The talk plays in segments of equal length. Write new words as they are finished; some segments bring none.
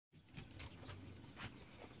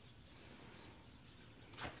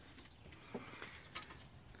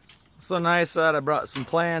so nice out. I brought some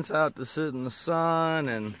plants out to sit in the sun,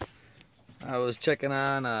 and I was checking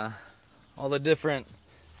on all the different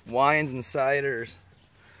wines and ciders.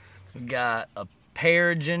 We got a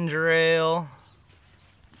pear ginger ale.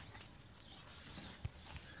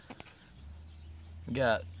 We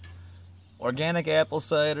got organic apple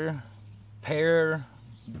cider, pear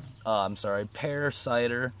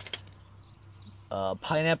cider,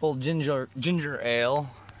 pineapple ginger ale.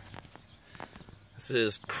 This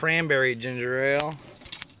is cranberry ginger ale.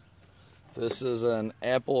 This is an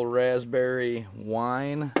apple raspberry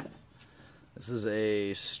wine. This is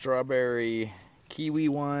a strawberry kiwi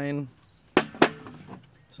wine.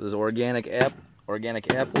 This is organic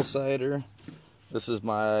apple cider. This is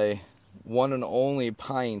my one and only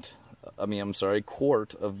quart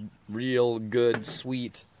of real good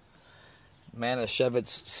sweet Manischewitz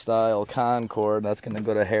style Concord. That's gonna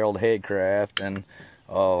go to Harold Haycraft, and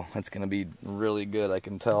oh, it's gonna be really good. I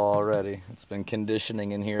can tell already. It's been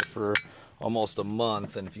conditioning in here for almost a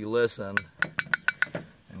month, and if you listen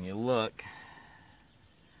and you look,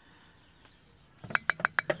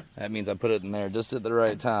 that means I put it in there just at the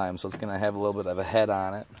right time, so it's gonna have a little bit of a head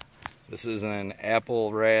on it. This is an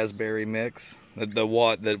apple raspberry mix. The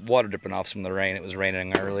water dripping off from the rain, it was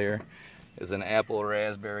raining earlier, is an apple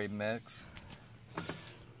raspberry mix.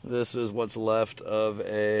 This is what's left of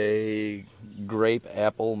a grape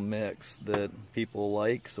apple mix that people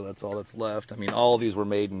like, so that's all that's left. I mean, all of these were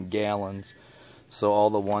made in gallons, so all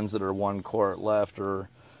the ones that are 1 quart left are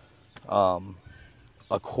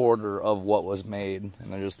a quarter of what was made,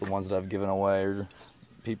 and they're just the ones that I've given away or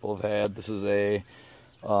people have had. This is a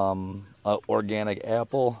organic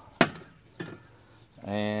apple,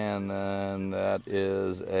 and then that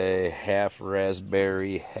is a half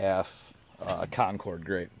raspberry, half Concord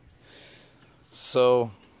grape. So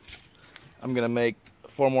I'm gonna make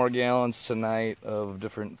 4 more gallons tonight of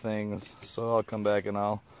different things, so I'll come back and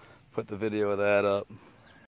I'll put the video of that up.